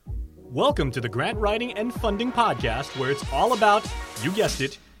Welcome to the Grant Writing and Funding Podcast, where it's all about, you guessed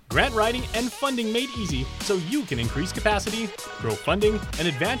it, grant writing and funding made easy so you can increase capacity, grow funding, and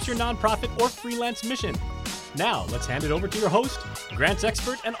advance your nonprofit or freelance mission. Now, let's hand it over to your host, grants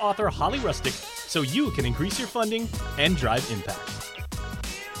expert and author Holly Rustick, so you can increase your funding and drive impact.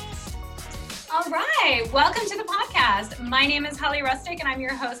 All right, welcome to the podcast. My name is Holly Rustick, and I'm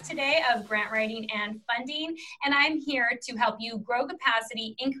your host today of Grant Writing and Funding, and I'm here to help you grow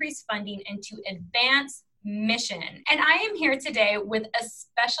capacity, increase funding, and to advance mission. And I am here today with a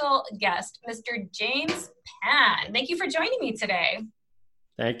special guest, Mr. James Pann. Thank you for joining me today.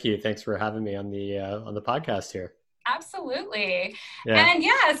 Thank you. Thanks for having me on the podcast here. Absolutely. Yeah.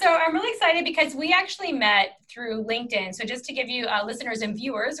 And so I'm really excited because we actually met through LinkedIn. So just to give you listeners and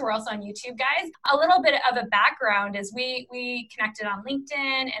viewers, we're also on YouTube, guys, a little bit of a background is we connected on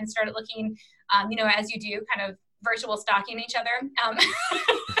LinkedIn and started looking, as you do, kind of virtual stalking each other.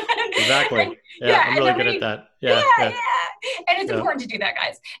 Exactly. I'm really good at that. Yeah. And it's important to do that,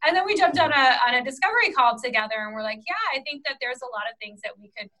 guys. And then we jumped on a discovery call together and we're like, I think that there's a lot of things that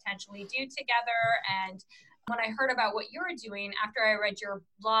we could potentially do together. And when I heard about what you were doing after I read your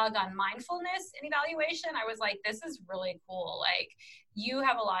blog on mindfulness and evaluation, I was like, this is really cool. Like, you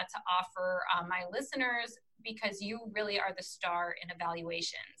have a lot to offer my listeners because you really are the star in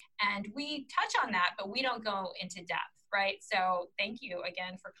evaluations. And we touch on that, but we don't go into depth, right? So thank you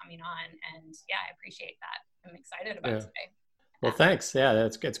again for coming on. And I appreciate that. I'm excited about today. Well, thanks. Yeah,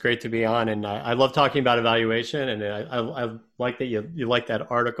 it's great to be on. And I love talking about evaluation. And I like that you like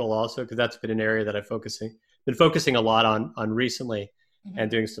that article also, because that's been an area that I've been focusing a lot on recently, and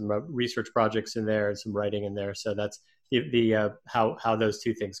doing some research projects in there and some writing in there. So that's the how those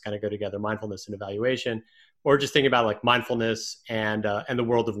two things kind of go together, mindfulness and evaluation, or just thinking about like mindfulness and the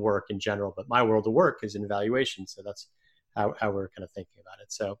world of work in general. But my world of work is in evaluation. So that's how we're kind of thinking about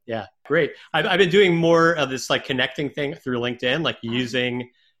it. So yeah, great. I've been doing more of this like connecting thing through LinkedIn, like using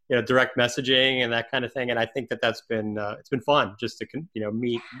direct messaging and that kind of thing. And I think that's been it's been fun just to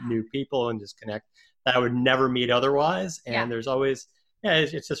meet new people and just connect that I would never meet otherwise. And there's always,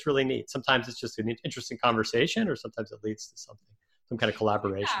 it's just really neat. Sometimes it's just an interesting conversation, or sometimes it leads to something, some kind of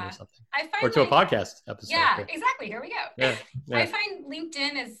collaboration or something, or to a podcast episode. Yeah, exactly. Here we go. Yeah. I find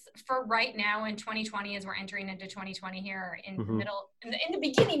LinkedIn is, for right now in 2020, as we're entering into 2020 here in the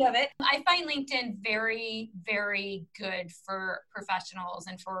beginning of it, I find LinkedIn very, very good for professionals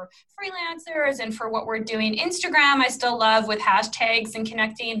and for freelancers and for what we're doing. Instagram, I still love with hashtags and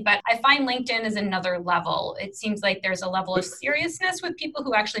connecting, but I find LinkedIn is another level. It seems like there's a level of seriousness with people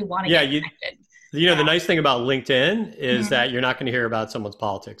who actually want to get connected. The nice thing about LinkedIn is that you're not going to hear about someone's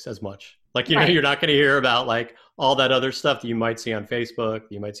politics as much. Like, you're not going to hear about like all that other stuff that you might see on Facebook,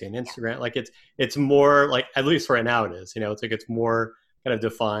 that you might see on Instagram. Like it's more like, at least right now it is, it's like, it's more kind of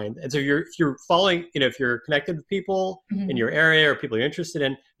defined. And so if you're following, if you're connected with people in your area or people you're interested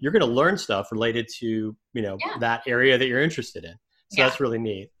in, you're going to learn stuff related to, that area that you're interested in. So that's really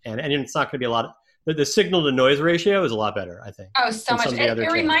neat. And it's not going to be a lot of, the signal to noise ratio is a lot better, I think. Oh, so much.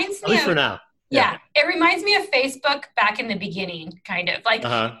 It reminds me at least for now. Yeah, it reminds me of Facebook back in the beginning, kind of. Like,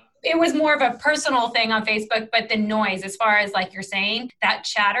 it was more of a personal thing on Facebook, but the noise, as far as like you're saying, that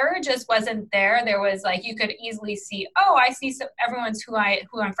chatter just wasn't there. There was like, you could easily see, I see everyone's who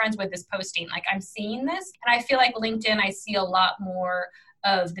I'm friends with is posting. Like, I'm seeing this. And I feel like LinkedIn, I see a lot more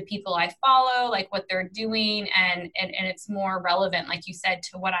of the people I follow, like what they're doing, and it's more relevant, like you said,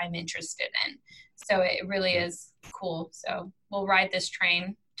 to what I'm interested in. So it really is cool. So we'll ride this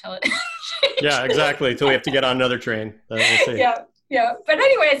train till it Yeah, exactly. Till we have to get on another train. We'll see. Yeah. But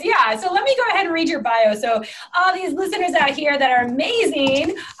anyways, so let me go ahead and read your bio. So all these listeners out here that are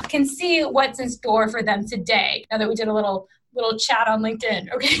amazing can see what's in store for them today. Now that we did a little chat on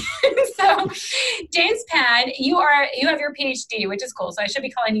LinkedIn. Okay. So James Pann, you have your PhD, which is cool. So I should be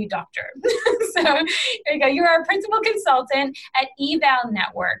calling you doctor. So there you go. You are a principal consultant at Eval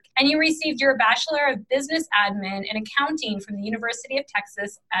Network, and you received your Bachelor of Business Admin and Accounting from the University of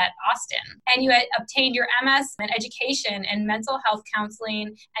Texas at Austin. And you had obtained your MS in Education and Mental Health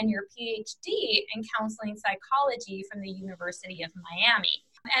Counseling and your PhD in Counseling Psychology from the University of Miami.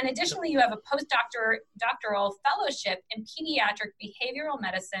 And additionally, you have a postdoctoral fellowship in pediatric behavioral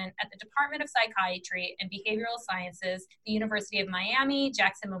medicine at the Department of Psychiatry and Behavioral Sciences, the University of Miami,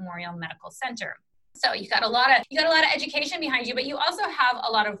 Jackson Memorial Medical Center. So you got a lot of education behind you, but you also have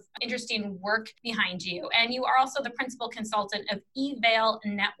a lot of interesting work behind you. And you are also the principal consultant of eVail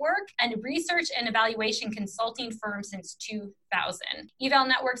Network, and research and evaluation consulting firm since 2000. eVail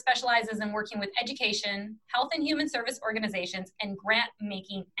Network specializes in working with education, health and human service organizations, and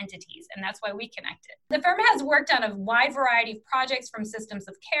grant-making entities. And that's why we connected. The firm has worked on a wide variety of projects, from systems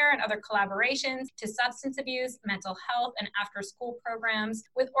of care and other collaborations to substance abuse, mental health, and after-school programs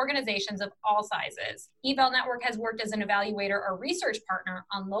with organizations of all sizes. eVail Network has worked as an evaluator or research partner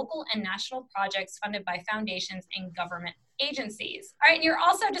on local and national projects funded by foundations and government agencies. All right, and you're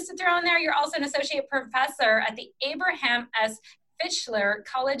also, just to throw in there, you're also an associate professor at the Abraham S. Fischler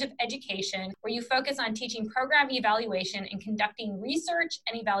College of Education, where you focus on teaching program evaluation and conducting research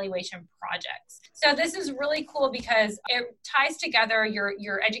and evaluation projects. So this is really cool because it ties together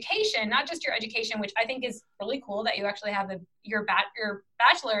your education, not just your education, which I think is really cool that you actually have your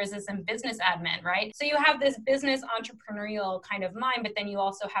bachelor's is in business admin, right? So you have this business entrepreneurial kind of mind, but then you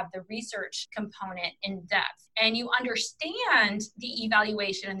also have the research component in depth, and you understand the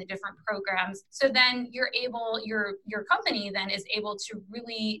evaluation and the different programs. So then your company then is able to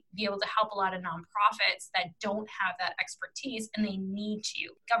really be able to help a lot of nonprofits that don't have that expertise, and they need to.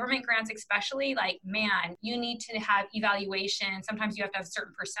 Government grants especially, like, man, you need to have evaluation. Sometimes you have to have a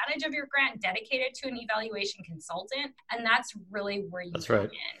certain percentage of your grant dedicated to an evaluation consultant, and that's really where you come in.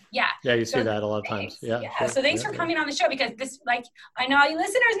 Yeah. Yeah, you see that a lot of times. Yeah. Sure. So thanks for coming on the show, because this, like, I know all you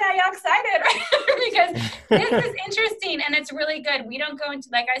listeners now, you're excited, right? Because this is interesting and it's really good. We don't go into,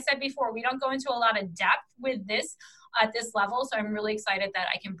 like I said before, we don't go into a lot of depth with this at this level. So I'm really excited that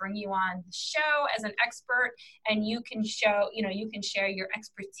I can bring you on the show as an expert, and you can share your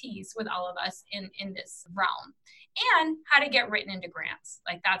expertise with all of us in this realm, and how to get written into grants.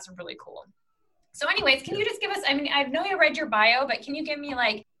 Like, that's really cool. So anyways, can you just give us, I mean, I know you read your bio, but can you give me,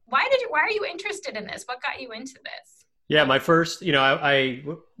 like, why are you interested in this? What got you into this? Yeah, my first, I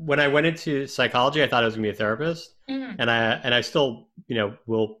when I went into psychology, I thought I was going to be a therapist. Mm-hmm. And I still,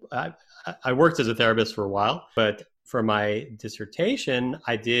 I worked as a therapist for a while, but for my dissertation,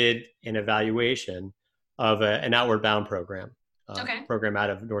 I did an evaluation of an Outward Bound program, program out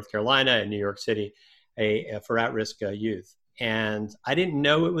of North Carolina and New York City, for at-risk youth. And I didn't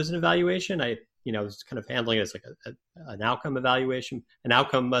know it was an evaluation. I was kind of handling it as like an outcome evaluation, an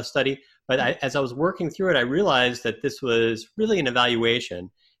outcome study. But as I was working through it, I realized that this was really an evaluation.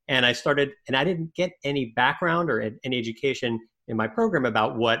 And I didn't get any background or any education in my program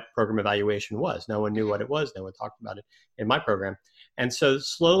about what program evaluation was. No one knew what it was. No one talked about it in my program. And so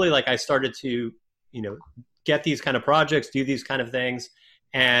slowly, like, I started to, get these kind of projects, do these kind of things,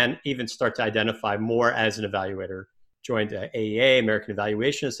 and even start to identify more as an evaluator. Joined AEA, American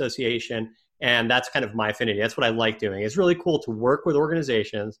Evaluation Association. And that's kind of my affinity. That's what I like doing. It's really cool to work with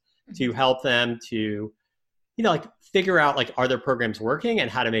organizations to help them to, figure out, like, are their programs working and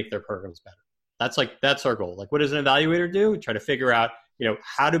how to make their programs better. That's our goal. Like, what does an evaluator do? We try to figure out,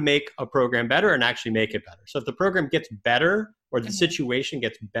 how to make a program better and actually make it better. So if the program gets better, or the situation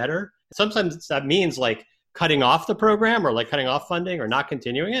gets better, sometimes that means, like, cutting off the program, or like cutting off funding, or not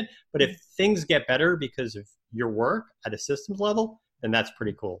continuing it. But if things get better because of your work at a systems level, then that's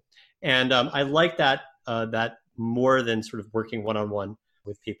pretty cool. And I like that more than sort of working one-on-one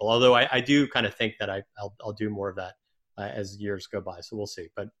with people. Although I do kind of think that I'll do more of that as years go by. So we'll see.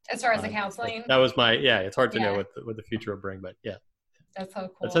 But as far as the counseling, that was it's hard to know what the future will bring, but yeah. That's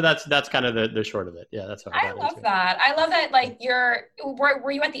so cool. So that's kind of the short of it. Yeah, that's how I love that. I love that. Like,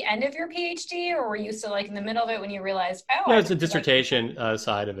 were you at the end of your PhD, or were you still, like, in the middle of it when you realized? No, it's a dissertation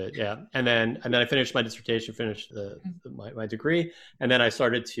side of it. Yeah, and then I finished my dissertation, finished my degree, and then I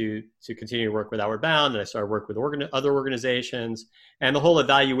started to continue to work with Outward Bound, and I started work with other organizations, and the whole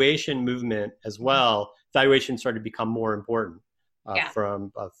evaluation movement as well. Evaluation started to become more important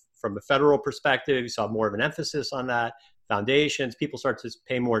from a federal perspective. You saw more of an emphasis on that. Foundations, people start to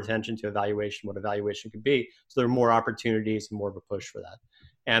pay more attention to evaluation, what evaluation could be. So there are more opportunities and more of a push for that.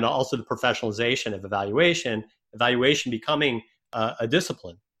 And also the professionalization of evaluation becoming a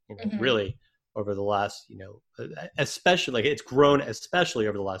discipline, really over the last, especially, like, it's grown especially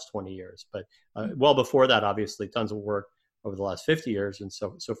over the last 20 years. But well before that, obviously, tons of work over the last 50 years and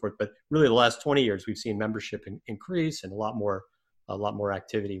so forth. But really the last 20 years, we've seen membership increase and a lot more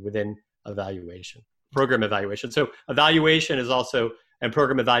activity within evaluation. Program evaluation. So evaluation is also, and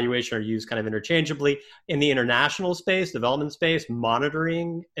program evaluation are used kind of interchangeably. In the international space, development space,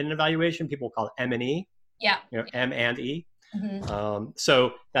 monitoring and evaluation, people call it M&E. Yeah. M and E. Mm-hmm.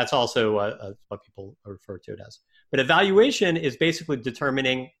 So that's also what people refer to it as. But evaluation is basically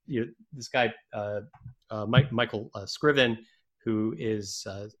determining, this guy, Michael Scriven, who is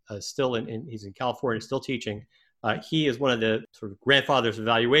still he's in California, still teaching. He is one of the sort of grandfathers of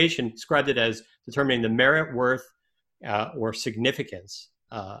evaluation, described it as determining the merit, worth, or significance,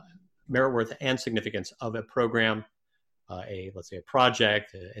 merit, worth, and significance of a program, let's say a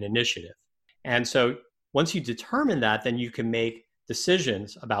project, an initiative. And so once you determine that, then you can make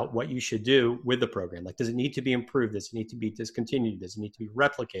decisions about what you should do with the program. Like, does it need to be improved? Does it need to be discontinued? Does it need to be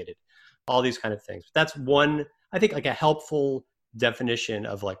replicated? All these kind of things. That's one, I think, like a helpful definition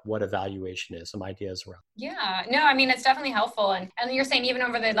of like what evaluation is, some ideas around. Yeah, no, I mean, it's definitely helpful. And you're saying even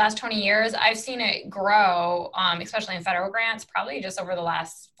over the last 20 years, I've seen it grow, especially in federal grants, probably just over the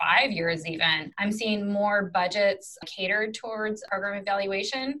last 5 years even. I'm seeing more budgets catered towards program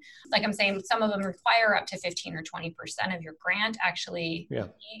evaluation. Like I'm saying, some of them require up to 15 or 20% of your grant actually,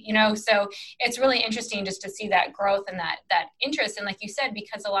 so it's really interesting just to see that growth and that interest. And like you said,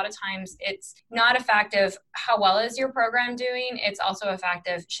 because a lot of times it's not a fact of how well is your program doing, it's also a fact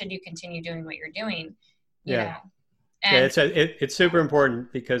of should you continue doing what you're doing. Yeah, it's super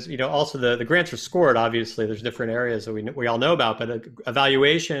important because also the grants are scored. Obviously, there's different areas that we all know about, but a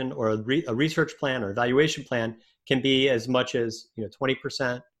evaluation or a research plan or evaluation plan can be as much as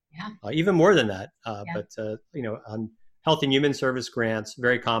 20%, even more than that. But on health and human service grants,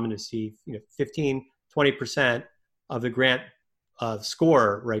 very common to see 15, 20% of the grant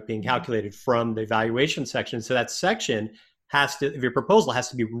score being calculated from the evaluation section. So that section your proposal has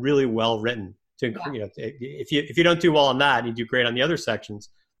to be really well written. If you don't do well on that and you do great on the other sections,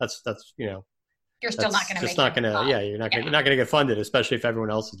 that's you're still not going to make it. You're not going to get funded, especially if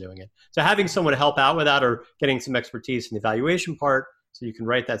everyone else is doing it. So having someone to help out with that or getting some expertise in the evaluation part so you can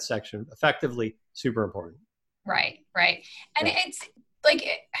write that section effectively, super important. Right. And it's like,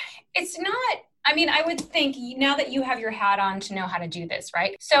 it's not, I mean, I would think now that you have your hat on to know how to do this,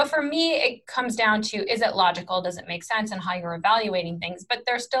 right? So for me, it comes down to, is it logical? Does it make sense in how you're evaluating things? But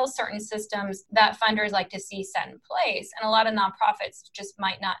there's still certain systems that funders like to see set in place. And a lot of nonprofits just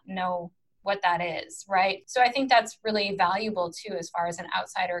might not know what that is, right? So I think that's really valuable too, as far as an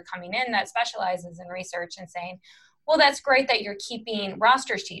outsider coming in that specializes in research and saying, well, that's great that you're keeping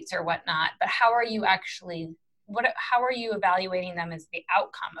roster sheets or whatnot, but how are you actually how are you evaluating them as the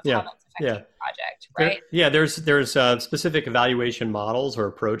outcome of how that's affecting the project, right? There's specific evaluation models or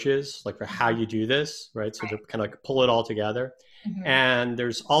approaches like for how you do this, right? So to kind of like pull it all together. Mm-hmm. And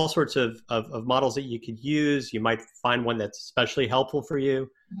there's all sorts of models that you could use. You might find one that's especially helpful for you.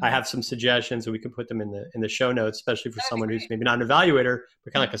 Mm-hmm. I have some suggestions and we can put them in the show notes, especially for someone who's maybe not an evaluator,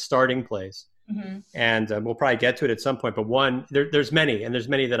 but kind of like a starting place. Mm-hmm. And we'll probably get to it at some point, but there's many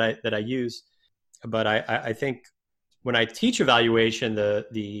that I use. But I think when I teach evaluation,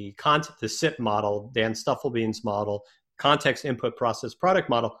 the SIP model, Dan Stuffelbean's model, context, input, process, product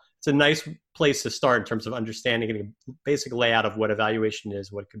model, it's a nice place to start in terms of understanding, getting a basic layout of what evaluation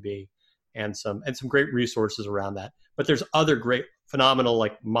is, what it could be, and some great resources around that. But there's other great, phenomenal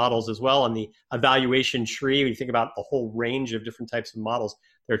like models as well on the evaluation tree. When you think about a whole range of different types of models,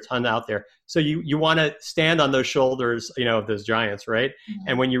 there are a ton out there. So you want to stand on those shoulders, of those giants, right? Mm-hmm.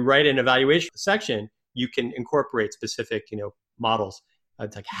 And when you write an evaluation section, you can incorporate specific, models.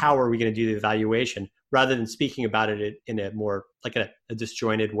 It's like, how are we going to do the evaluation rather than speaking about it in a more like a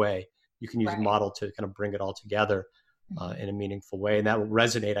disjointed way? You can use a model to kind of bring it all together in a meaningful way. And that will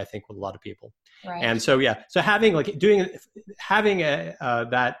resonate, I think, with a lot of people. Right. And so, so having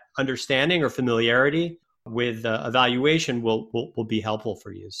that understanding or familiarity with evaluation will be helpful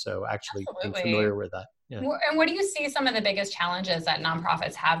for you. So actually being familiar with that. Yeah. And what do you see some of the biggest challenges that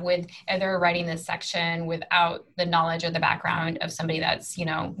nonprofits have with either writing this section without the knowledge or the background of somebody that's,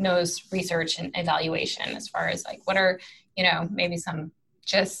 knows research and evaluation, as far as like, what are, maybe some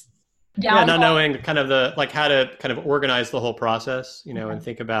just not knowing kind of how to kind of organize the whole process, and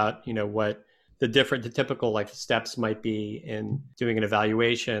think about, what the typical like steps might be in doing an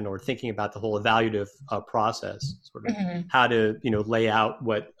evaluation or thinking about the whole evaluative process, sort of how to, lay out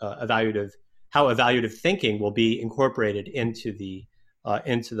what how evaluative thinking will be incorporated into the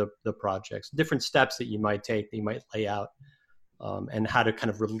projects, different steps that you might take, that you might lay out, and how to kind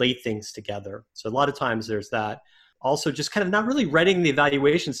of relate things together. So a lot of times there's that. Also, just kind of not really writing the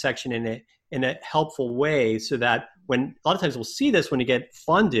evaluation section in a helpful way, so that when a lot of times we'll see this when you get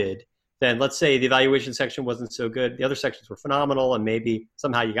funded, then let's say the evaluation section wasn't so good, the other sections were phenomenal, and maybe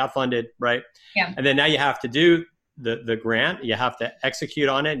somehow you got funded, right? Yeah. And then now you have to do the grant, you have to execute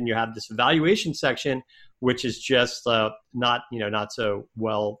on it, and you have this evaluation section, which is just not so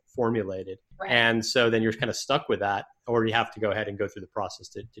well formulated. Right. And so then you're kind of stuck with that, or you have to go ahead and go through the process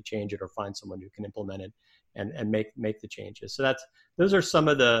to change it or find someone who can implement it and make the changes. So those are some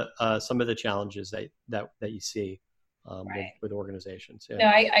of the challenges that you see. Right. with organizations. Yeah. No,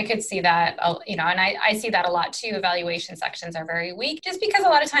 I could see that, and I see that a lot too. Evaluation sections are very weak just because a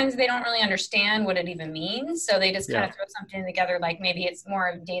lot of times they don't really understand what it even means. So they just kind of throw something together, like maybe it's more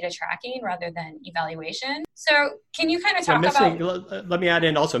of data tracking rather than evaluation. So can you kind of talk about... Let me add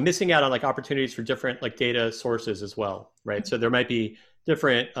in also missing out on like opportunities for different like data sources as well, right? Mm-hmm. So there might be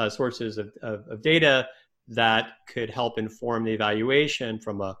different sources of data that could help inform the evaluation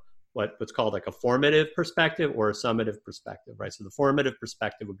from what's called like a formative perspective or a summative perspective, right? So the formative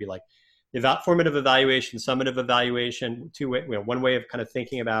perspective would be like formative evaluation, summative evaluation, one way of kind of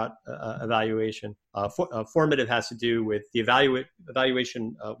thinking about evaluation. Formative has to do with the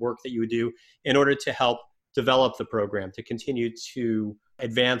evaluation work that you would do in order to help develop the program, to continue to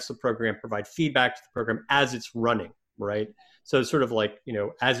advance the program, provide feedback to the program as it's running, right? So it's sort of like,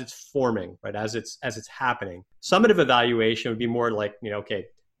 as it's forming, right? As it's happening. Summative evaluation would be more like, okay,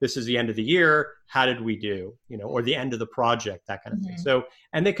 this is the end of the year. How did we do? Or the end of the project, that kind of thing. So,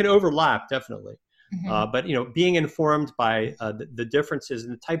 and they can overlap definitely. But, being informed by the differences in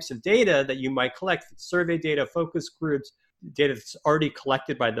the types of data that you might collect, survey data, focus groups, data that's already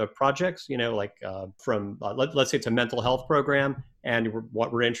collected by the projects, from, let's say it's a mental health program, and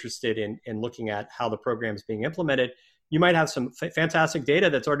what we're interested in looking at how the program is being implemented. You might have some fantastic data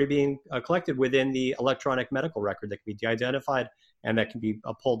that's already being collected within the electronic medical record that can be de-identified and that can be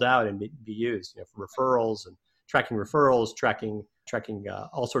pulled out and be used for referrals and tracking referrals, tracking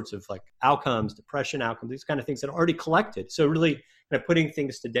all sorts of like outcomes, depression outcomes, these kind of things that are already collected. So really kind of putting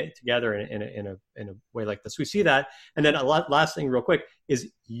things together in a way like this. We see that. And then last thing real quick is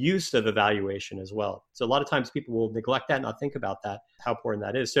use of evaluation as well. So a lot of times people will neglect that and not think about that, how important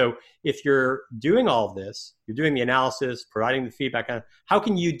that is. So if you're doing all of this, you're doing the analysis, providing the feedback, how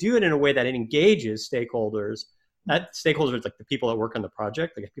can you do it in a way that it engages stakeholders? That stakeholders are like the people that work on the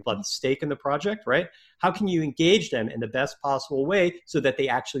project, like people have a stake in the project, right? How can you engage them in the best possible way so that they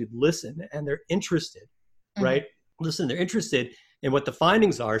actually listen and they're interested, right? Listen, they're interested in what the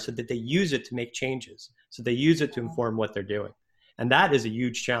findings are so that they use it to make changes. So they use it to inform what they're doing. And that is a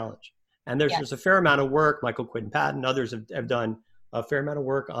huge challenge. And there's a fair amount of work, Michael Quinn, Pann, and others have done a fair amount of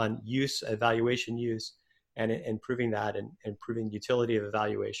work on evaluation use, and improving that and improving the utility of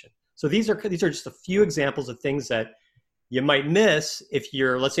evaluation. So these are just a few examples of things that you might miss if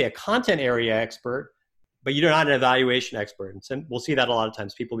you're, let's say, a content area expert, but you're not an evaluation expert. And so we'll see that a lot of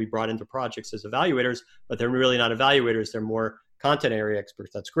times. People will be brought into projects as evaluators, but they're really not evaluators. They're more content area experts.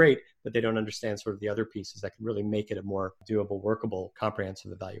 That's great, but they don't understand sort of the other pieces that can really make it a more doable, workable,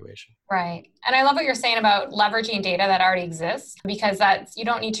 comprehensive evaluation. Right. And I love what you're saying about leveraging data that already exists, because you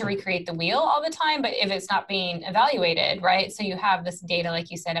don't need to recreate the wheel all the time, but if it's not being evaluated, right? So you have this data,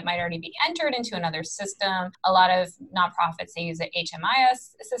 like you said, it might already be entered into another system. A lot of nonprofits, they use the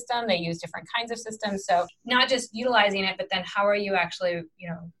HMIS system. They use different kinds of systems. So not just utilizing it, but then how are you actually,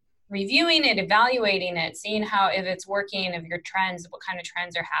 reviewing it, evaluating it, seeing if it's working, if your trends, what kind of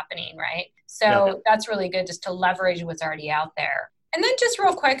trends are happening, right? So that's really good, just to leverage what's already out there. And then just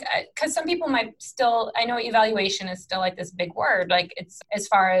real quick, because some people might still, I know evaluation is still like this big word, like it's, as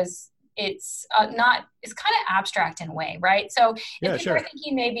far as it's kind of abstract in a way, right? So if people are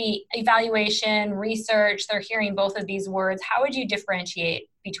thinking maybe evaluation, research, they're hearing both of these words, how would you differentiate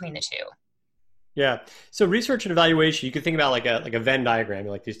between the two? Yeah. So research and evaluation, you could think about like a Venn diagram,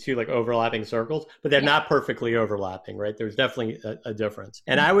 like these two like overlapping circles, but they're not perfectly overlapping, right? There's definitely a difference.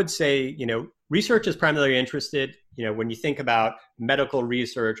 And I would say, research is primarily interested, when you think about medical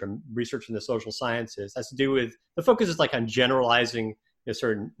research or research in the social sciences, has to do with, the focus is like on generalizing a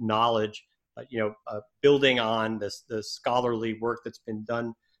certain knowledge, building on the scholarly work that's been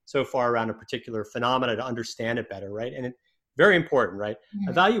done so far around a particular phenomena to understand it better, right? And very important, right?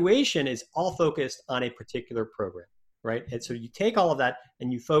 Evaluation is all focused on a particular program, right? And so you take all of that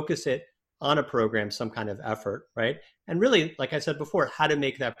and you focus it on a program, some kind of effort, right? And really, like I said before, how to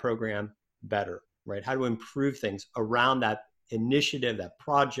make that program better, right? How to improve things around that initiative, that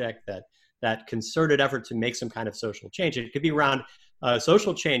project, that concerted effort to make some kind of social change. It could be around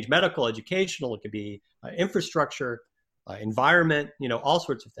social change, medical, educational, it could be infrastructure, environment, all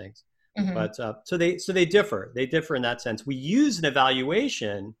sorts of things. But so they differ. They differ in that sense. We use an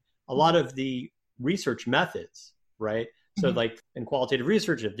evaluation a lot of the research methods, right? So like in qualitative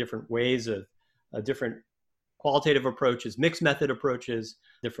research, you have different ways of different qualitative approaches, mixed method approaches,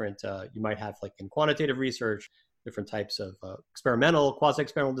 different. You might have like in quantitative research, different types of experimental,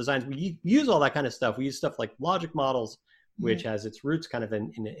 quasi-experimental designs. We use all that kind of stuff. We use stuff like logic models, which has its roots kind of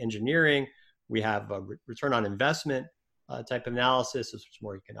in engineering. We have a return on investment type of analysis, which is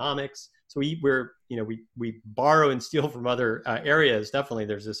more economics. So we borrow and steal from other areas. Definitely,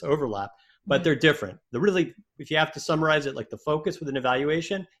 there's this overlap. but they're different. If you have to summarize it, like the focus with an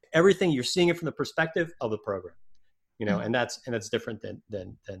evaluation, everything you're seeing it from the perspective of the program, and that's different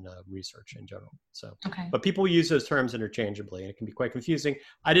than research in general. So, but people use those terms interchangeably, and it can be quite confusing.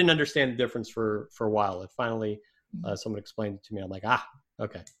 I didn't understand the difference for a while. And finally, someone explained it to me. I'm like,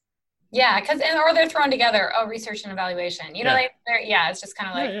 okay. Yeah, or they're thrown together. Oh, research and evaluation. It's just kind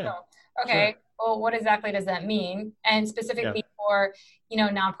of like, okay, sure. Well, what exactly does that mean? And specifically for,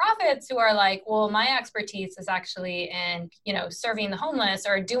 nonprofits who are like, well, my expertise is actually in, serving the homeless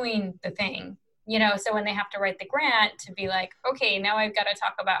or doing the thing. So when they have to write the grant to be like, okay, now I've got to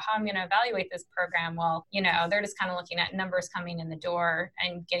talk about how I'm going to evaluate this program. Well, they're just kind of looking at numbers coming in the door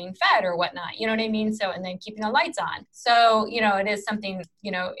and getting fed or whatnot. You know what I mean? So, and then keeping the lights on. So, it is something,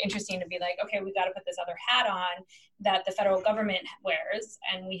 interesting to be like, okay, we got to put this other hat on that the federal government wears,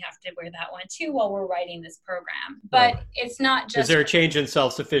 and we have to wear that one too while we're writing this program. But it's not just... Is there a change in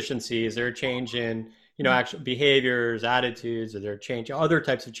self-sufficiency? Is there a change in, actual behaviors, attitudes? Are there other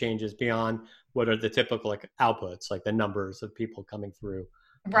types of changes beyond what are the typical outputs, like the numbers of people coming through,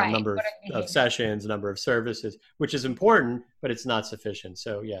 number of sessions, number of services, which is important, but it's not sufficient.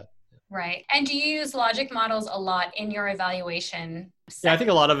 So, yeah. Right. And do you use logic models a lot in your evaluation? Yeah, I think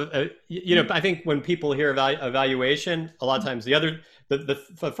a lot of, I think when people hear evaluation, a lot of times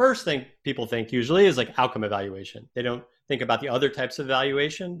the first thing people think usually is like outcome evaluation. They don't think about the other types of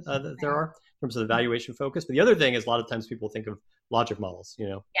evaluation that there are in terms of evaluation focus. But the other thing is a lot of times people think of logic models,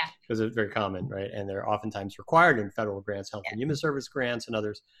 because it's very common, right? And they're oftentimes required in federal grants, health and human service grants and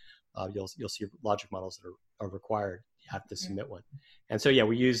others. You'll see logic models that are required. You have to submit one. And so,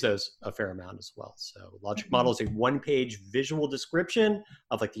 we use those a fair amount as well. So logic model is a one-page visual description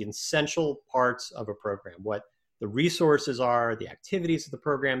of like the essential parts of a program, what the resources are, the activities that the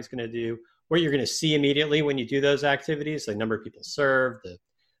program is going to do, what you're going to see immediately when you do those activities, the number of people served,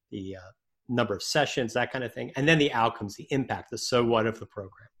 the number of sessions, that kind of thing. And then the outcomes, the impact, the so what of the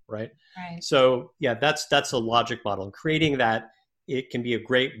program, right? So that's a logic model. And creating that, it can be a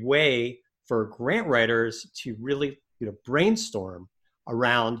great way for grant writers to really brainstorm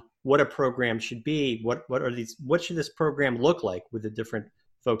around what a program should be. What should this program look like with the different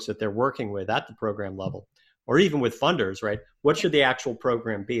folks that they're working with at the program level, or even with funders, right? What should the actual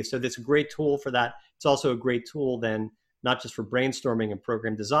program be? So that's a great tool for that. It's also a great tool then, not just for brainstorming and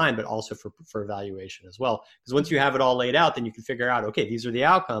program design, but also for evaluation as well. Because once you have it all laid out, then you can figure out, okay, these are the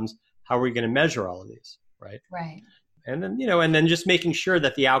outcomes. How are we going to measure all of these, right? Right. And then, and then just making sure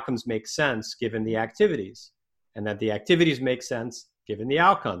that the outcomes make sense given the activities, and that the activities make sense given the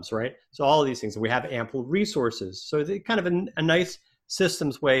outcomes, right? So all of these things, we have ample resources. So it's kind of a nice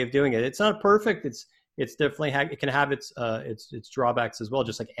systems way of doing it. It's not perfect. It's definitely, it can have its drawbacks as well,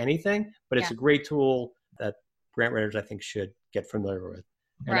 just like anything, but it's a great tool that grant writers, I think, should get familiar with.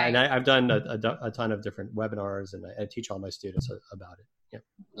 And, I've done a ton of different webinars, and I teach all my students about it. Yeah.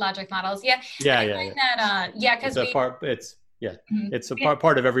 Logic models. Yeah. Because it's a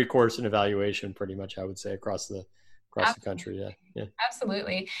part of every course in evaluation, pretty much, I would say, across the country. Yeah.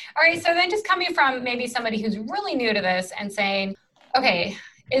 Absolutely. All right. So then just coming from maybe somebody who's really new to this and saying, okay,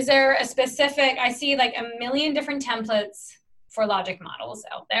 is there a specific, I see like a million different templates for logic models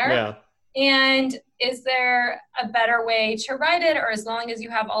out there. Yeah. And is there a better way to write it, or as long as you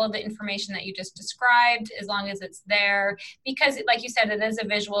have all of the information that you just described, as long as it's there? Because like you said, it is a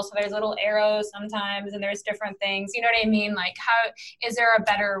visual, so there's little arrows sometimes, and there's different things. You know what I mean? Like, how is there a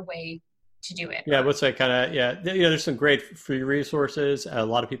better way to do it? Yeah, what's that kind of, there's some great free resources. A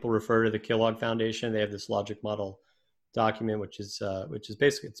lot of people refer to the Kellogg Foundation. They have this logic model document, which is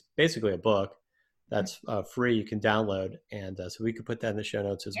basically a book that's free. You can download, and so we could put that in the show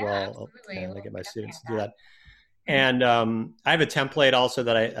notes as well. Absolutely. And I get my students to do that. And I have a template also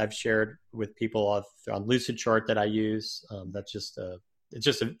that I've shared with people on Lucidchart that I use. That's just a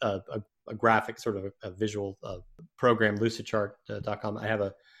graphic, sort of a visual program, lucidchart.com. I have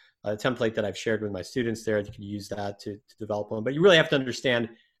a template that I've shared with my students there. You can use that to develop one, but you really have to understand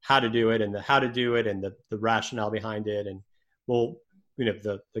how to do it, and the rationale behind it. And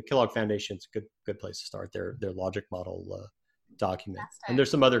the Kellogg Foundation is a good place to start. Their logic model document. Fantastic. And there's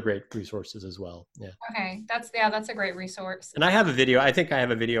some other great resources as well. Yeah. Okay. That's a great resource. And I have a video. I think I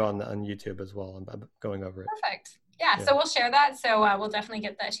have a video on YouTube as well. I'm going over it. Perfect. Yeah. So we'll share that. So we'll definitely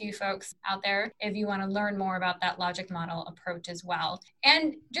get that to you folks out there if you want to learn more about that logic model approach as well.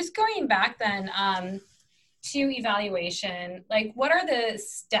 And just going back then to evaluation, like what are the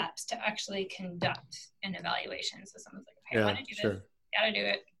steps to actually conduct an evaluation? So someone's like, okay, I want to do this. Got to do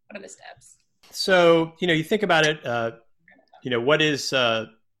it. What are the steps? So, you think about it, what is,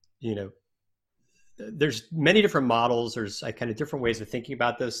 there's many different models. There's kind of different ways of thinking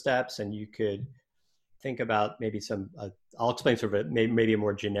about those steps, and you could think about maybe I'll explain sort of maybe a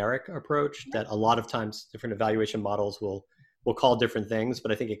more generic approach that a lot of times different evaluation models will call different things,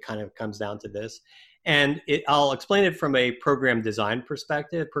 but I think it kind of comes down to this. And I'll explain it from a program design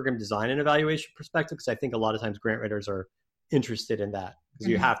and evaluation perspective, because I think a lot of times grant writers are interested in that, because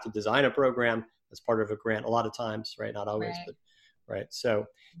you have to design a program as part of a grant a lot of times, right? Not always, but right. So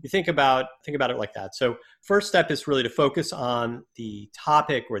you think about it like that. So first step is really to focus on the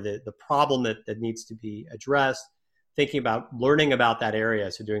topic or the problem that needs to be addressed, thinking about learning about that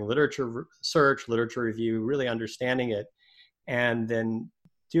area. So doing literature search, literature review, really understanding it, and then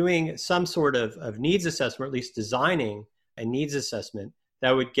doing some sort of needs assessment, or at least designing a needs assessment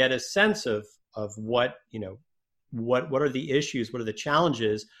that would get a sense of what, what are the issues, what are the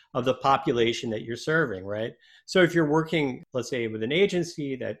challenges of the population that you're serving, right? So if you're working, let's say, with an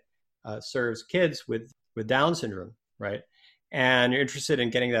agency that serves kids with Down syndrome, right? And you're interested in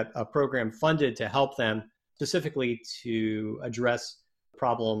getting a program funded to help them specifically to address the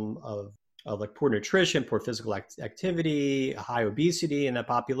problem of like poor nutrition, poor physical activity, high obesity in that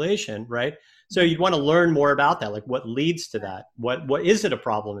population, right? So you'd want to learn more about that, like what leads to that? What is it a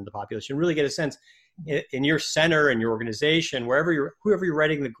problem in the population? Really get a sense in your center, in your organization, whoever you're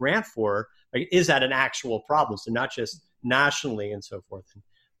writing the grant for, like, is that an actual problem? So not just nationally and so forth,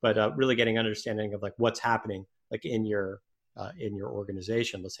 but really getting an understanding of like what's happening like in your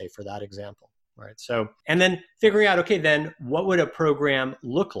organization, let's say, for that example, right? So, and then figuring out, okay, then what would a program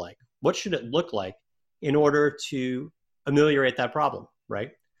look like? What should it look like in order to ameliorate that problem,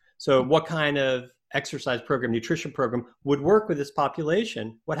 right? So what kind of exercise program, nutrition program would work with this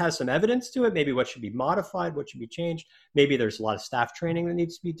population? What has some evidence to it? Maybe what should be modified, what should be changed? Maybe there's a lot of staff training that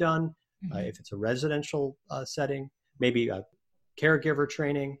needs to be done. If it's a residential setting, maybe a caregiver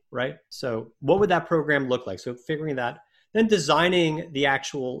training, right? So what would that program look like? So figuring that, then designing the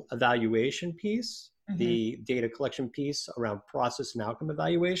actual evaluation piece, the data collection piece around process and outcome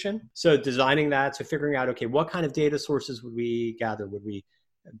evaluation. So designing that, so figuring out, okay, what kind of data sources would we gather? Would we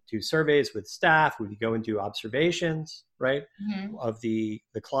do surveys with staff? Would we go and do observations, right, of the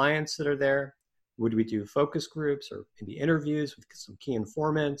clients that are there? Would we do focus groups or maybe interviews with some key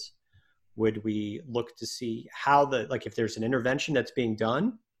informants? Would we look to see how if there's an intervention that's being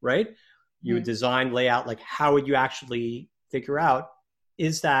done, right? You would design, lay out, like, how would you actually figure out,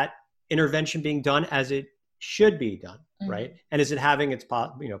 is that intervention being done as it should be done, right? And is it having its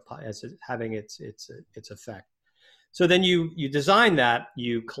effect? So then you design that,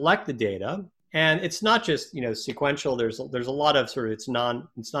 you collect the data, and it's not just sequential. There's a lot of sort of it's not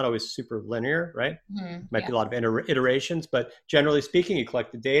always super linear, right? Might be a lot of iterations, but generally speaking, you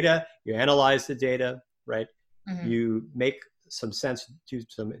collect the data, you analyze the data, right? You make some sense, do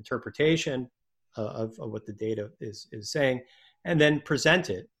some interpretation of what the data is saying, and then present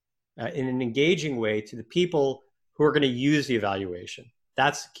it in an engaging way to the people who are going to use the evaluation.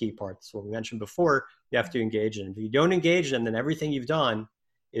 That's the key part. That's what we mentioned before. You have to engage them. If you don't engage them, then everything you've done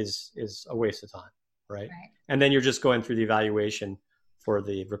is a waste of time, right? And then you're just going through the evaluation for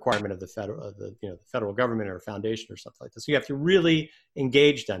the requirement of the federal government or foundation or something like this. So you have to really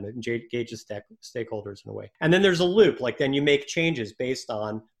engage them, engage the stakeholders in a way. And then there's a loop. Like, then you make changes based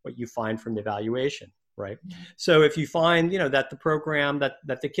on what you find from the evaluation, right? So if you find, that the program,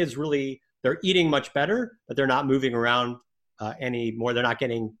 that the kids really, they're eating much better, but they're not moving around anymore, they're not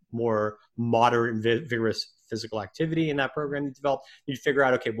getting more moderate and vigorous physical activity in that program you developed, you figure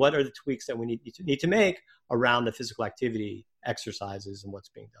out, okay, what are the tweaks that we need to make around the physical activity exercises and what's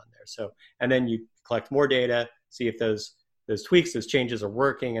being done there. So, and then you collect more data, see if those tweaks, those changes are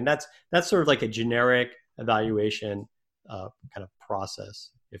working. And that's sort of like a generic evaluation kind of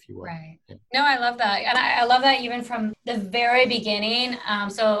process, if you will. Right. Yeah. No, I love that. And I love that even from the very beginning.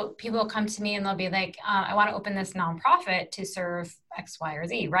 So people come to me and they'll be like, I want to open this nonprofit to serve X, Y, or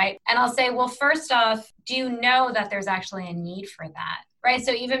Z, right? And I'll say, well, first off, do you know that there's actually a need for that? Right.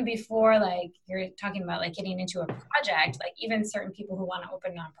 So even before, like, you're talking about like getting into a project, like even certain people who want to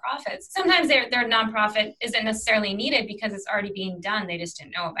open nonprofits, sometimes their nonprofit isn't necessarily needed because it's already being done. They just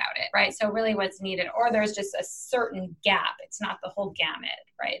didn't know about it. Right. So really what's needed, or there's just a certain gap. It's not the whole gamut.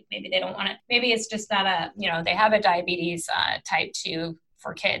 Right. Maybe they don't want to, maybe it's just that, they have a diabetes type 2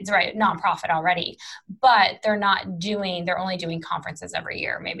 for kids, right? Nonprofit already, but they're only doing conferences every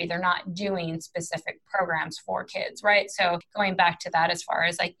year. Maybe they're not doing specific programs for kids, right? So going back to that, as far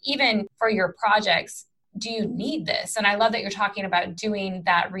as like, even for your projects, do you need this? And I love that you're talking about doing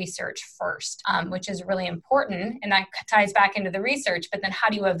that research first, which is really important. And that ties back into the research, but then how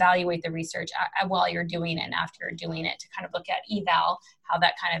do you evaluate the research while you're doing it and after you're doing it to kind of look at eval, how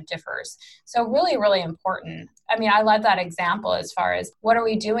that kind of differs. So really, really important. I mean, I love that example as far as what are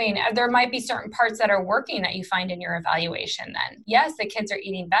we doing? There might be certain parts that are working that you find in your evaluation then. Yes, the kids are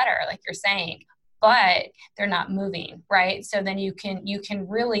eating better, like you're saying, but they're not moving, right? So then you can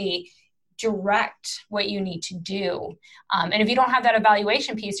really direct what you need to do. And if you don't have that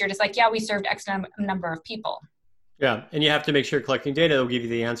evaluation piece, you're just like, yeah, we served X number of people. Yeah. And you have to make sure you're collecting data that will give you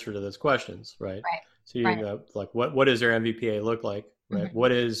the answer to those questions, right? Right. So you know, like what does their MVPA look like, right? Mm-hmm.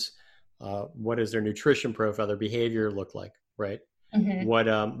 What is their nutrition profile, their behavior look like, right? Mm-hmm.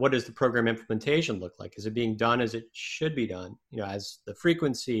 What does the program implementation look like? Is it being done as it should be done? You know, as the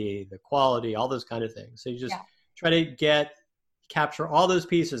frequency, the quality, all those kind of things. So you just try to capture all those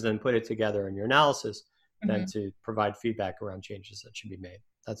pieces and put it together in your analysis, then to provide feedback around changes that should be made.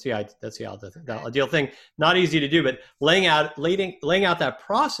 That's the ideal thing. Not easy to do, but laying out that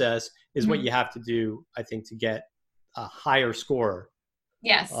process is what you have to do, I think, to get a higher score.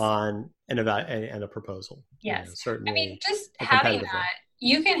 Yes. On and a proposal. Yes. Certainly. I mean, just having that,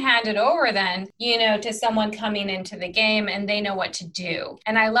 you can hand it over then, to someone coming into the game and they know what to do.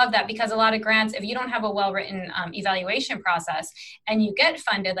 And I love that because a lot of grants, if you don't have a well-written evaluation process and you get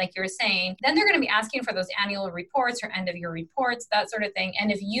funded, like you're saying, then they're going to be asking for those annual reports or end of year reports, that sort of thing.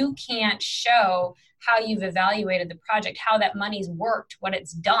 And if you can't show how you've evaluated the project, how that money's worked, what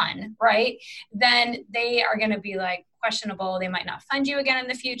it's done, right? Then they are going to be like, questionable. They might not fund you again in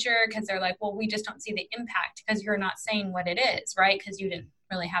the future because they're like, well, we just don't see the impact because you're not saying what it is, right? Because you didn't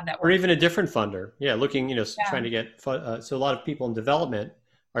really have that work. Or even a different funder. Yeah, looking, trying to get, so a lot of people in development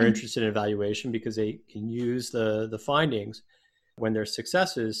are interested in evaluation because they can use the findings when there's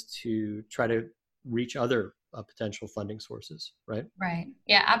successes to try to reach other potential funding sources, right? Right.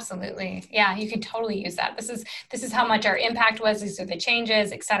 Yeah, absolutely. Yeah, you can totally use that. This is how much our impact was. These are the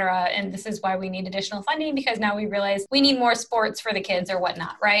changes, et cetera. And this is why we need additional funding because now we realize we need more sports for the kids or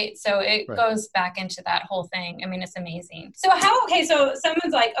whatnot, right? So it goes back into that whole thing. I mean, it's amazing. So so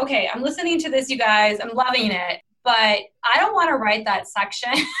someone's like, okay, I'm listening to this, you guys, I'm loving it. But I don't want to write that section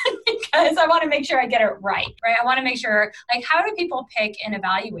because I want to make sure I get it right? I want to make sure, like, how do people pick an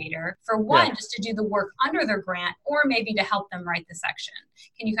evaluator for one, just to do the work under their grant or maybe to help them write the section?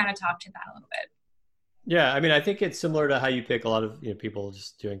 Can you kind of talk to that a little bit? Yeah, I mean, I think it's similar to how you pick a lot of people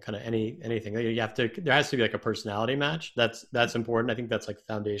just doing kind of anything. There has to be like a personality match. That's important. I think that's like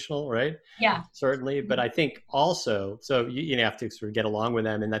foundational, right? Yeah, certainly. But I think also, so you have to sort of get along with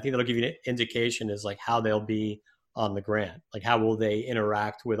them, and I think that'll give you an indication is like how they'll be on the grant, like how will they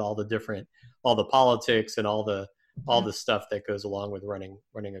interact with all the politics and all the stuff that goes along with running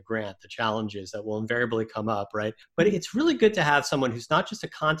a grant, the challenges that will invariably come up, right? But it's really good to have someone who's not just a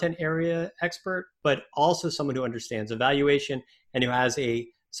content area expert, but also someone who understands evaluation and who has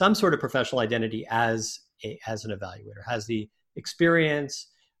some sort of professional identity as an evaluator, has the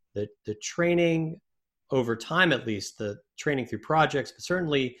experience, the training over time, at least the training through projects, but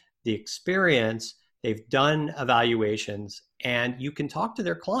certainly the experience. They've done evaluations, and you can talk to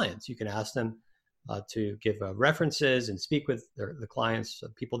their clients. You can ask them to give references and speak with the clients,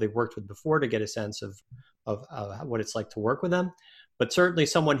 people they've worked with before, to get a sense of what it's like to work with them. But certainly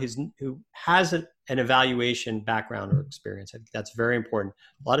someone who has an evaluation background or experience. I think that's very important.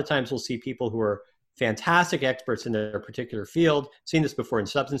 A lot of times we'll see people who are fantastic experts in their particular field. Seen this before in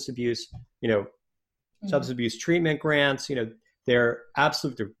substance abuse. Substance abuse treatment grants. They're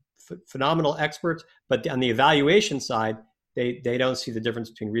phenomenal experts, but on the evaluation side, they don't see the difference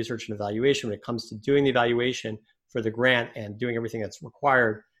between research and evaluation when it comes to doing the evaluation for the grant and doing everything that's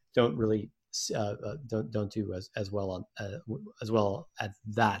required. Don't really don't do as well at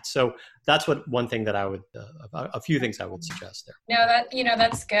that. So that's one thing that I would a few things I would suggest there. No,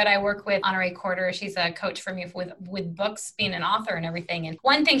 that's good. I work with Honoré Corder. She's a coach for me with books, being an author and everything. And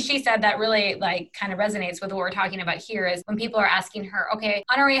one thing she said that really kind of resonates with what we're talking about here is when people are asking her, okay,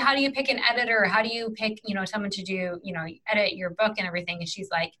 Honoré, how do you pick an editor? How do you pick someone to do edit your book and everything? And she's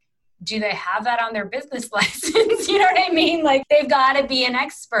like, do they have that on their business license? You know what I mean? Like, they've got to be an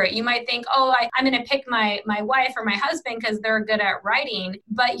expert. You might think, oh, I'm going to pick my wife or my husband because they're good at writing,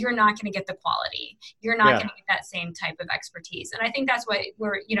 but you're not going to get the quality. You're not going to get that same type of expertise. And I think that's what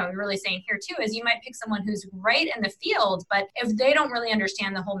we're, really saying here too, is you might pick someone who's right in the field, but if they don't really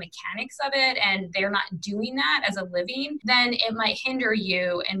understand the whole mechanics of it and they're not doing that as a living, then it might hinder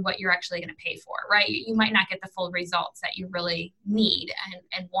you in what you're actually going to pay for, right? You might not get the full results that you really need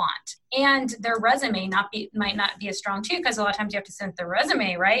and want. And their resume might not be as strong too, because a lot of times you have to send the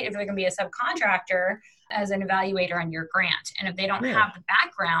resume, right? If they're going to be a subcontractor, as an evaluator on your grant. And if they don't have the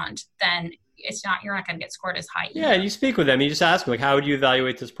background, then you're not going to get scored as high either. Yeah, you speak with them. You just ask them, like, how would you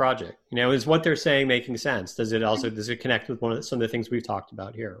evaluate this project? Is what they're saying making sense? Does it connect with some of the things we've talked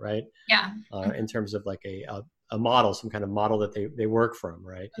about here, right? Yeah. In terms of like a model, some kind of model that they work from,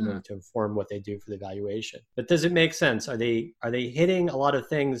 right? In order to inform what they do for the evaluation. But does it make sense? Are they hitting a lot of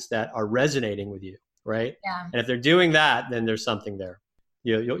things that are resonating with you, right? Yeah. And if they're doing that, then there's something there.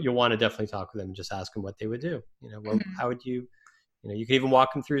 You'll want to definitely talk with them and just ask them what they would do. How would you? You can even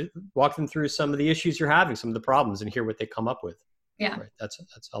walk them through some of the issues you're having, some of the problems, and hear what they come up with. Yeah, right. That's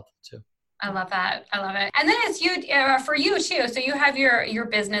helpful too. I love that. I love it. And then it's for you too. So you have your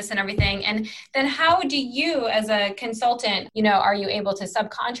business and everything. And then how do you, as a consultant, are you able to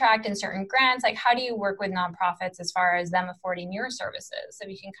subcontract in certain grants? Like, how do you work with nonprofits as far as them affording your services? So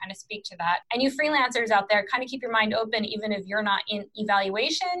you can kind of speak to that. And you freelancers out there, kind of keep your mind open, even if you're not in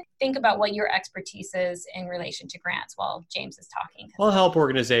evaluation. Think about what your expertise is in relation to grants while James is talking. I'll help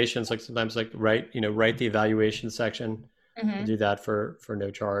organizations sometimes write the evaluation section. We'll do that for no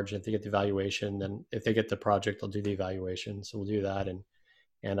charge. If they get the evaluation, then if they get the project, they'll do the evaluation. So we'll do that.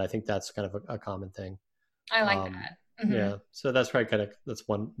 And I think that's kind of a common thing. I like that. Mm-hmm. Yeah. So that's probably that's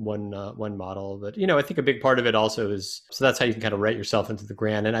one model. But, I think a big part of it also is, so that's how you can kind of write yourself into the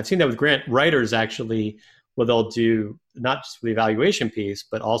grant. And I've seen that with grant writers actually, what they'll do, not just the evaluation piece,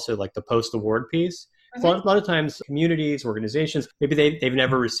 but also like the post-award piece. Mm-hmm. A lot of times communities, organizations, maybe they've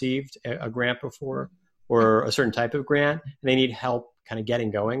never received a grant before, or a certain type of grant, and they need help kind of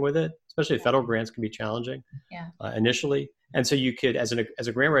getting going with it. Especially federal grants can be challenging initially. And so you could, as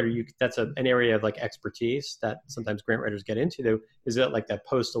a grant writer, that's an area of like expertise that sometimes grant writers get into, though, is that like that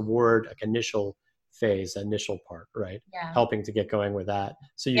post-award, like initial phase, initial part, right? Yeah. Helping to get going with that.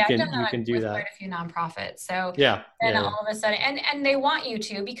 So you can do that. Quite a few nonprofits. So all of a sudden, and they want you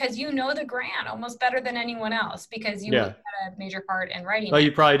to, because you know the grant almost better than anyone else, because you had a major part in writing. Oh,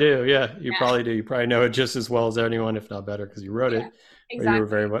 you probably do. Yeah, you probably do. You probably know it just as well as anyone, if not better, because you wrote it. Exactly. Or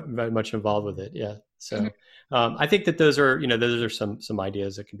you were very much involved with it. Yeah. So I think that those are some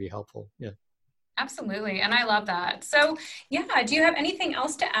ideas that can be helpful. Yeah. Absolutely. And I love that. So do you have anything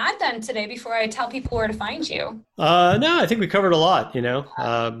else to add then today before I tell people where to find you? No, I think we covered a lot,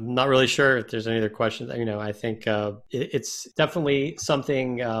 not really sure if there's any other questions. I think it's definitely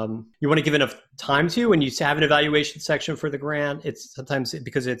something you want to give enough time to when you have an evaluation section for the grant. It's sometimes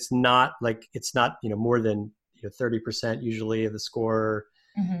because it's not more than 30% usually of the score.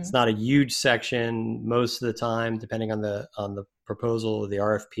 Mm-hmm. It's not a huge section most of the time, depending on the proposal or the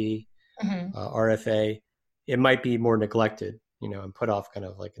RFP. Mm-hmm. RFA, it might be more neglected, and put off kind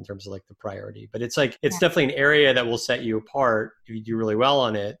of like in terms of like the priority. But it's definitely an area that will set you apart if you do really well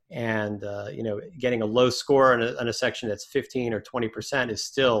on it. And, getting a low score on a section that's 15 or 20% is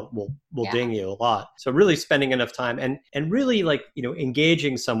still will ding you a lot. So really spending enough time and really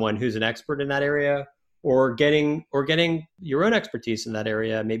engaging someone who's an expert in that area, or getting your own expertise in that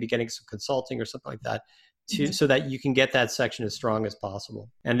area, maybe getting some consulting or something like that. So that you can get that section as strong as possible,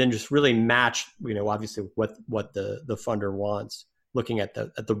 and then just really match, obviously what the funder wants, looking at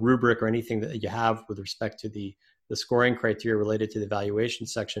the rubric or anything that you have with respect to the scoring criteria related to the evaluation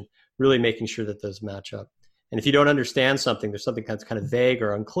section, really making sure that those match up. And if you don't understand something, there's something that's kind of vague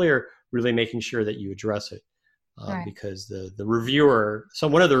or unclear, really making sure that you address it, because the reviewer,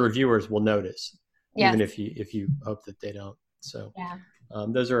 one of the reviewers will notice, even if you hope that they don't. So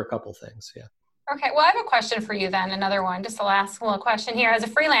those are a couple things. Yeah. Okay, well, I have a question for you then, another one, just the last little question here as a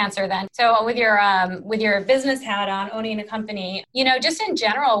freelancer then. So with your business hat on, owning a company, just in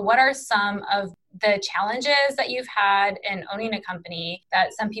general, what are some of the challenges that you've had in owning a company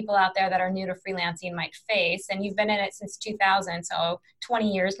that some people out there that are new to freelancing might face? And you've been in it since 2000, so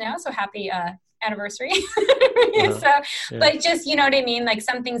 20 years now, so happy anniversary. But just, you know what I mean? Like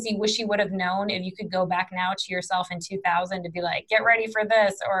some things you wish you would have known if you could go back now to yourself in 2000 to be like, get ready for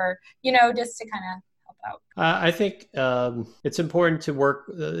this, or, just to kind of help out. I think it's important to work.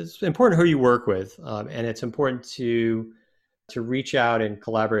 It's important who you work with. And it's important to reach out and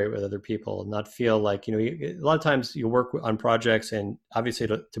collaborate with other people and not feel like, a lot of times you work on projects, and obviously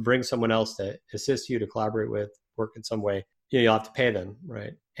to bring someone else to assist you, to collaborate with, work in some way, you'll have to pay them,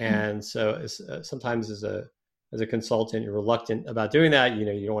 right? And so sometimes as a consultant, you're reluctant about doing that. You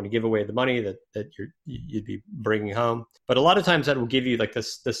don't want to give away the money that you'd be bringing home. But a lot of times that will give you like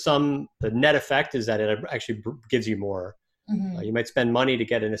the net effect is that it actually gives you more. Mm-hmm. You might spend money to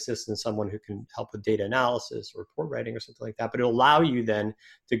get an assistant, someone who can help with data analysis or report writing or something like that. But it'll allow you then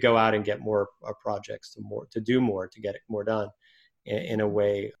to go out and get more projects, to do more, to get it more done in a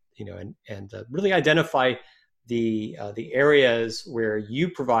way, and really identify the areas where you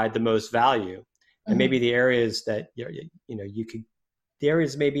provide the most value, and maybe the areas that you could, the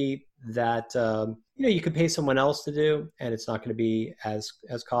areas maybe that you could pay someone else to do, and it's not going to be as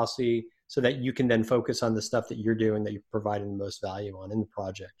costly, so that you can then focus on the stuff that you're doing, that you're providing the most value on in the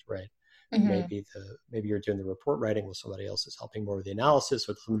project, right? Maybe you're doing the report writing while somebody else is helping more with the analysis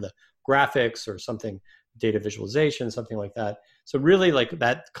or some of the graphics or something, data visualization, something like that. So really, like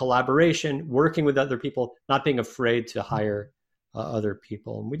that collaboration, working with other people, not being afraid to hire other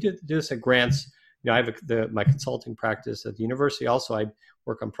people. And we do this at Grants. I have my consulting practice at the university. Also, I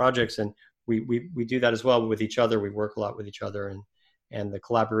work on projects, and we do that as well with each other. We work a lot with each other, and the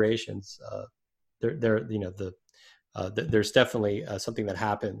collaborations. There's definitely something that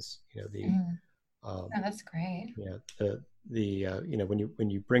happens. That's great. When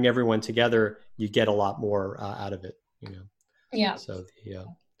you bring everyone together, you get a lot more out of it. Yeah. So the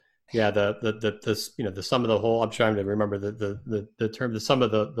sum of the whole. I'm trying to remember the term. The sum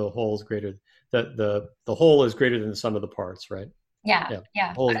of the whole is greater. The whole is greater than the sum of the parts, right? Yeah. The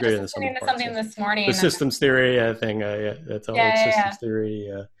whole is greater than the sum of the parts. Something this morning. The systems theory thing. That's a old systems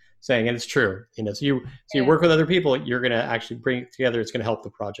theory saying, and it's true. So you work with other people. You're going to actually bring it together. It's going to help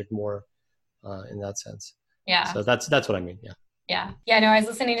the project more in that sense. Yeah. So that's what I mean. Yeah. Yeah. No, I was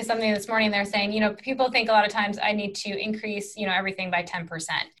listening to something this morning. They're saying, people think a lot of times I need to increase, everything by 10%.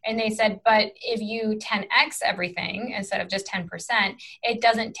 And they said, but if you 10x everything instead of just 10%, it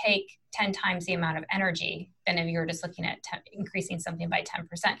doesn't take 10 times the amount of energy than if you're just looking at increasing something by 10%.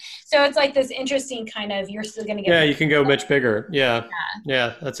 So it's like this interesting kind of, you're still going to get. Yeah, you can go much bigger. Yeah.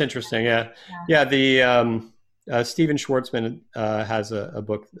 That's interesting. Yeah. The Steven Schwartzman has a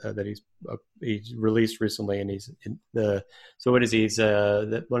book that he's released recently, and so what is he? He's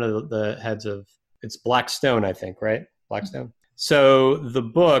one of the heads of, it's Blackstone, I think, right? Blackstone. Mm-hmm. So the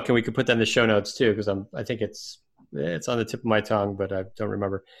book, and we could put that in the show notes too, because I think it's on the tip of my tongue, but I don't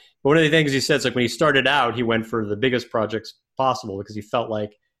remember. But one of the things he says, like when he started out, he went for the biggest projects possible because he felt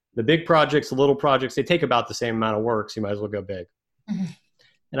like the big projects, the little projects, they take about the same amount of work, so you might as well go big. Mm-hmm.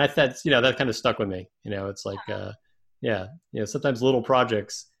 And I thought, that kind of stuck with me. It's like, sometimes little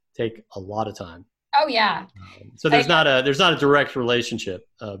projects take a lot of time. Oh yeah. So there's not a direct relationship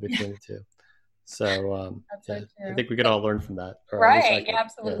between the two. So I think we could all learn from that. Right. Yeah,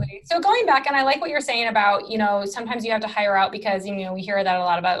 absolutely. Yeah. So going back, and I like what you're saying about, sometimes you have to hire out because, we hear that a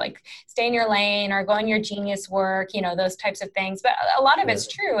lot about like stay in your lane or go in your genius work, those types of things. But a lot of it's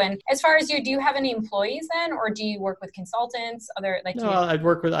true. And as far as do you have any employees then, or do you work with consultants? No, I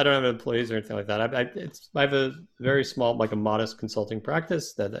don't have employees or anything like that. I have a very small, like a modest consulting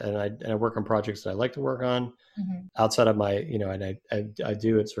practice and I work on projects that I like to work on. Mm-hmm. Outside of my, and I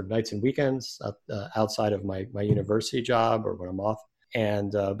do it sort of nights and weekends outside of my university job or when I'm off.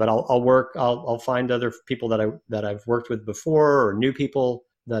 And but I'll find other people that I've worked with before, or new people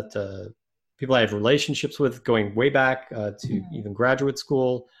that people I have relationships with going way back to even graduate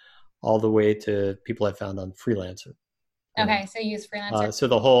school, all the way to people I found on Freelancer. Okay, so you use Freelancer. So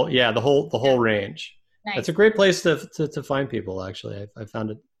the whole range. Nice. It's a great place to find people. Actually, I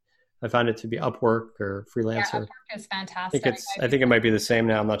found it to be Upwork or Freelancer. Yeah, Upwork is fantastic. I think it might be the same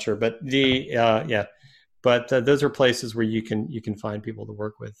now. I'm not sure, but but those are places where you can find people to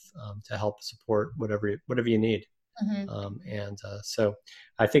work with to help support whatever you need. Mm-hmm. So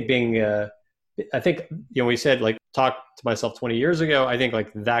I think we said like talk to myself 20 years ago. I think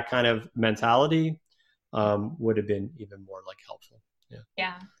like that kind of mentality would have been even more like helpful.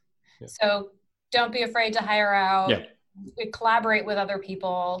 Yeah. So don't be afraid to hire out. Yeah. Collaborate with other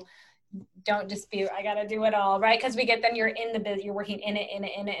people. Don't just be, I got to do it all, right? Because then you're in the business, you're working in it and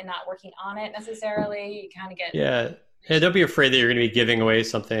not working on it necessarily. You kind of get. Yeah. Don't be afraid that you're going to be giving away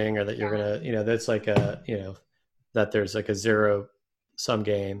something, or that you're going to, that's like that there's like a zero sum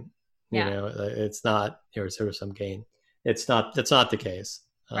game. It's not, or zero sum gain. That's not the case.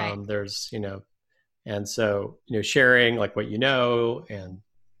 Right. There's, and so, sharing like what and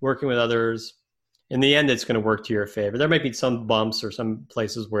working with others, in the end, it's going to work to your favor. There might be some bumps or some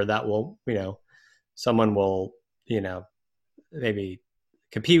places where that will, someone will, maybe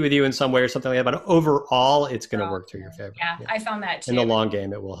compete with you in some way or something like that. But overall, it's going to work to your favor. Yeah, I found that too. In the long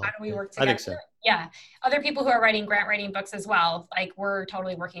game, it will help. How do we work together? I think so. Yeah. Other people who are writing grant writing books as well, like we're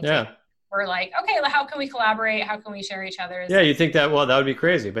totally working together. We're like, okay, how can we collaborate? How can we share each other's? Yeah, you think that would be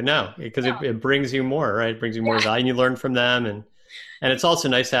crazy, but no, because it brings you more, right? It brings you more value, and you learn from them, and it's also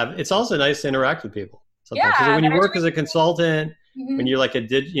nice to interact with people sometimes. Because when you work as a consultant, mm-hmm. when you're like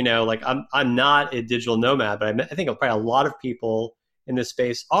I'm not a digital nomad, but I think probably a lot of people in this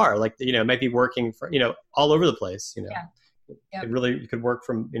space are like, might be working for, all over the place, It really, you could work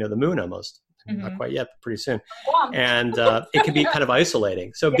from, the moon almost. Not quite yet, but pretty soon. Yeah. And it can be kind of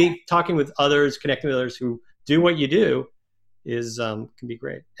isolating. So talking with others, connecting with others who do what you do can be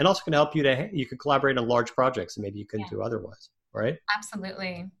great. And also can help you could collaborate on large projects that maybe you couldn't do otherwise, right?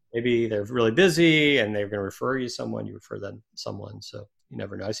 Absolutely. Maybe they're really busy and they're going to refer you someone, you refer them someone. So you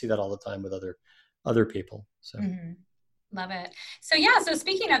never know. I see that all the time with other people. So. Love it. So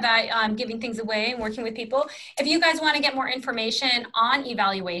speaking of that, giving things away and working with people, if you guys want to get more information on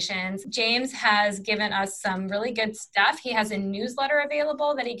evaluations, James has given us some really good stuff. He has a newsletter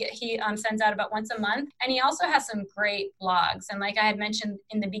available that he sends out about once a month. And he also has some great blogs. And like I had mentioned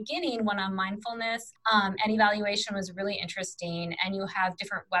in the beginning, one on mindfulness and evaluation was really interesting. And you have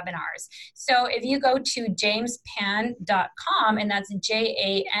different webinars. So if you go to jamespann.com, and that's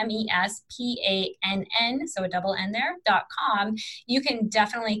JAMESPANN, so a double N there, you can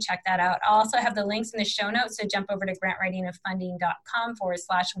definitely check that out. I'll also have the links in the show notes, so jump over to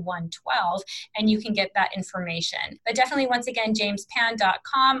grantwritingandfunding.com/112 and you can get that information. But definitely, once again,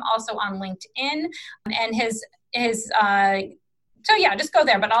 jamespann.com, also on LinkedIn, and just go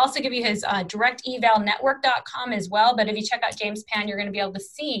there. But I'll also give you his directevalnetwork.com as well. But if you check out James Pann, you're going to be able to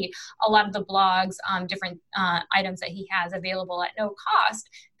see a lot of the blogs, different items that he has available at no cost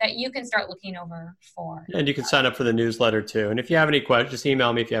that you can start looking over for. And you can sign up for the newsletter too. And if you have any questions, just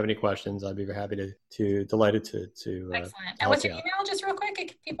email me if you have any questions. I'd be very happy delighted to Excellent. And what's your email, just real quick,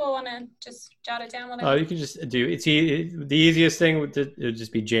 if people want to just jot it down? You can just do, the easiest thing would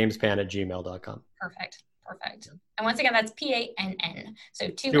just be jamespann@gmail.com. Perfect. And once again, that's PANN. So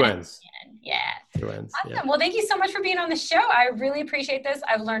two N's. Yeah. 2 N's. Awesome. Yeah. Well, thank you so much for being on the show. I really appreciate this.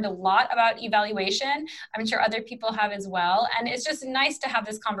 I've learned a lot about evaluation. I'm sure other people have as well. And it's just nice to have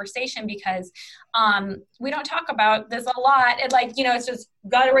this conversation because we don't talk about this a lot. It's just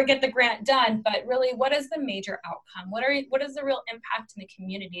got to get the grant done. But really, what is the major outcome? What is the real impact in the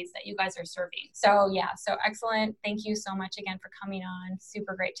communities that you guys are serving? So excellent. Thank you so much again for coming on.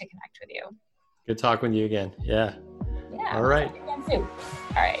 Super great to connect with you. Good talking with you again. Yeah. All right. All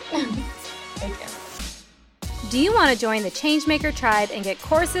right. Thank you. Do you want to join the Changemaker Tribe and get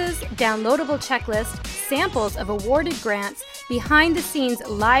courses, downloadable checklists, samples of awarded grants, behind-the-scenes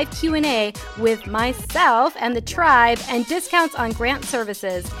live Q&A with myself and the tribe, and discounts on grant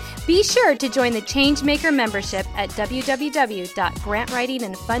services? Be sure to join the Changemaker membership at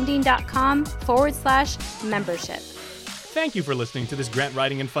www.grantwritingandfunding.com/membership. Thank you for listening to this Grant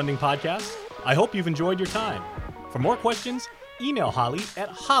Writing and Funding podcast. I hope you've enjoyed your time. For more questions, email Holly at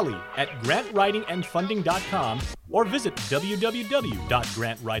grantwritingandfunding.com or visit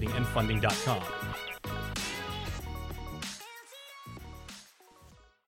www.grantwritingandfunding.com.